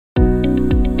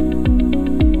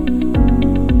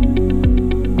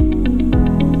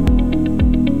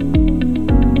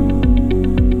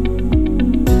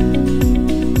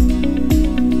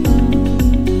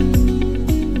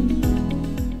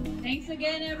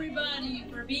everybody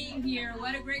for being here.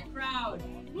 What a great crowd.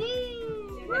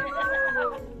 Woo!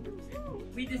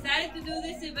 We decided to do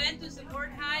this event to support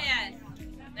Hayas.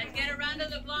 Let's get a round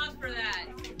of applause for that.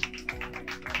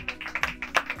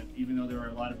 Even though there are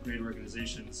a lot of great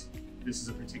organizations, this is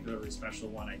a particularly special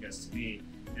one, I guess, to me.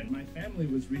 And my family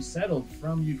was resettled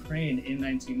from Ukraine in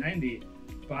 1990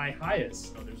 by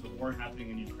Hayas. So there's a war happening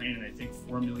in Ukraine, and I think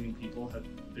 4 million people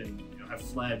have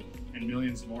fled, and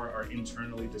millions more are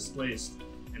internally displaced.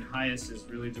 And Hayas is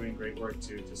really doing great work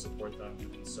to support them.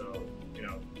 And so,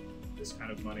 this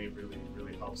kind of money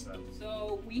really helps them.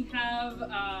 So we have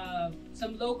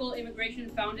some local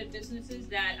immigration-founded businesses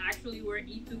that actually were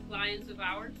E2 clients of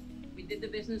ours. We did the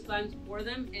business plans for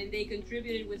them, and they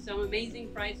contributed with some amazing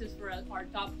prices for our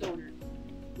top donors.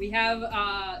 We have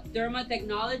Derma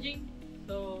Technology.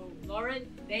 So Lauren,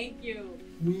 thank you.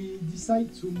 We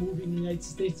decided to move in the United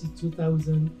States in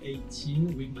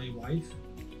 2018 with my wife.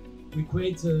 We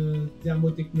create a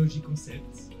dermotechnology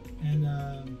concept, and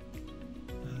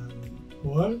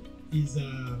Paul is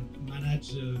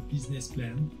manage a business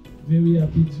plan. Very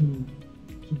happy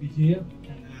to be here,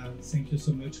 and thank you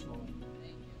so much for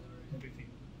everything.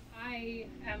 I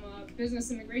am a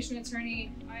business immigration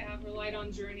attorney. I have relied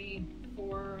on Joorney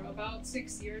for about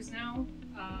 6 years now,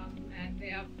 and they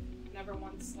have never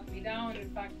once let me down. In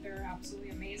fact, they're absolutely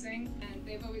amazing, and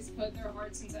they've always put their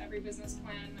hearts into every business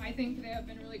plan. I think they have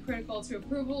been really critical to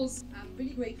approvals. I'm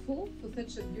really grateful for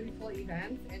such a beautiful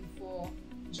event and for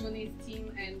Joorney's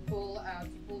team and Paul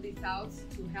to pull this out,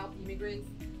 to help immigrants,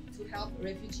 to help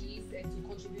refugees, and to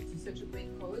contribute to such a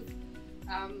great cause.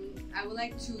 I would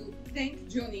like to thank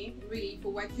Joorney really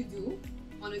for what you do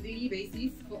on a daily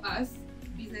basis for us,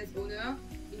 business owner,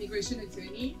 immigration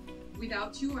attorney.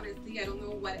 Without you, honestly, I don't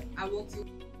know what I will do.